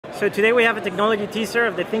So today we have a technology teaser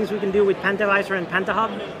of the things we can do with Pantavisor and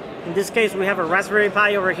Pantahub. In this case, we have a Raspberry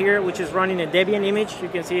Pi over here, which is running a Debian image. You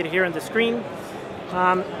can see it here on the screen.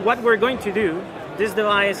 What we're going to do, this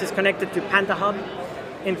device is connected to Pantahub,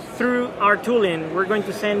 and through our tooling, we're going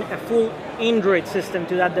to send a full Android system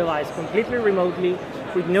to that device, completely remotely,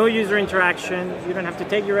 with no user interaction. You don't have to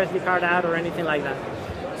take your SD card out or anything like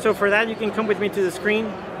that. So for that, you can come with me to the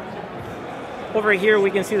screen. Over here,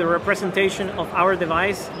 we can see the representation of our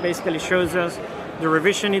device. Basically shows us the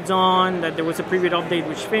revision it's on, that there was a previous update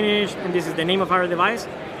which finished, and this is the name of our device.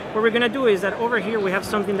 What we're gonna do is that over here, we have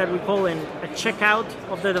something that we call a checkout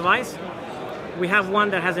of the device. We have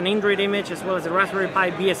one that has an Android image as well as a Raspberry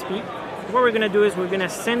Pi BSP. What we're gonna do is we're gonna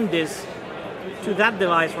send this to that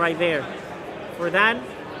device right there. For that,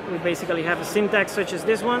 we basically have a syntax such as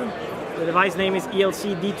this one. The device name is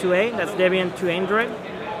ELC-D2A, that's Debian to Android.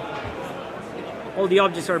 All the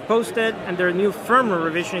objects are posted, and their new firmware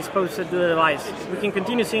revision is posted to the device. We can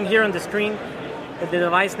continue seeing here on the screen that the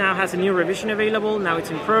device now has a new revision available. Now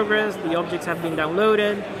it's in progress, the objects have been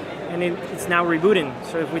downloaded, and it's now rebooting.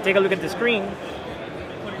 So if we take a look at the screen,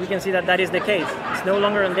 we can see that that is the case. It's no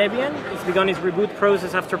longer on Debian, it's begun its reboot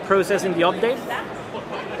process after processing the update.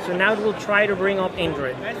 So now it will try to bring up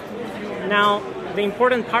Android. Now, the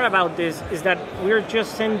important part about this is that we're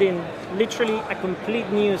just sending literally a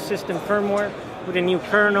complete new system firmware with a new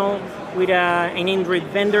kernel, with an Android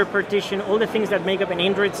vendor partition, all the things that make up an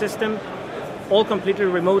Android system, all completely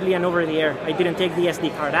remotely and over the air. I didn't take the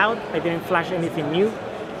SD card out, I didn't flash anything new,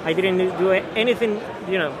 I didn't do anything,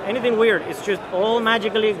 anything weird. It's just all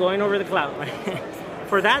magically going over the cloud.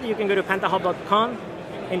 For that, you can go to pantahub.com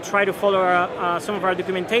and try to follow some of our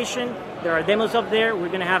documentation. There are demos up there. We're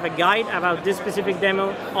gonna have a guide about this specific demo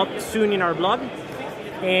up soon in our blog.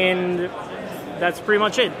 And that's pretty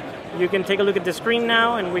much it. You can take a look at the screen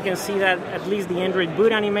now, and we can see that at least the Android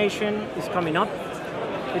boot animation is coming up.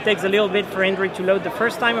 It takes a little bit for Android to load the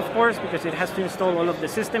first time, of course, because it has to install all of the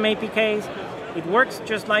system APKs. It works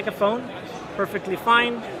just like a phone, perfectly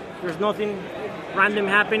fine. There's nothing random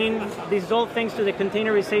happening. This is all thanks to the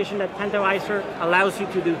containerization that Pantavisor allows you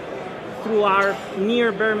to do. Through our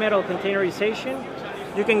near bare metal containerization,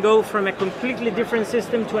 you can go from a completely different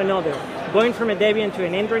system to another. Going from a Debian to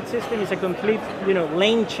an Android system is a complete,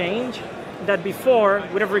 lane change that before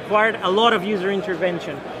would have required a lot of user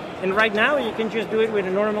intervention. And right now, you can just do it with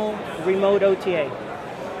a normal remote OTA.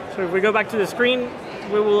 So if we go back to the screen,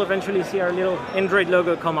 we will eventually see our little Android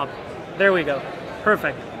logo come up. There we go.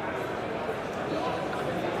 Perfect.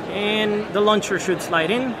 And the launcher should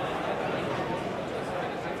slide in.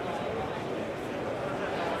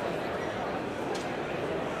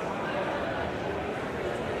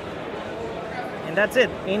 And that's it.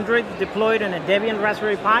 Android deployed on a Debian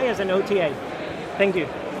Raspberry Pi as an OTA. Thank you.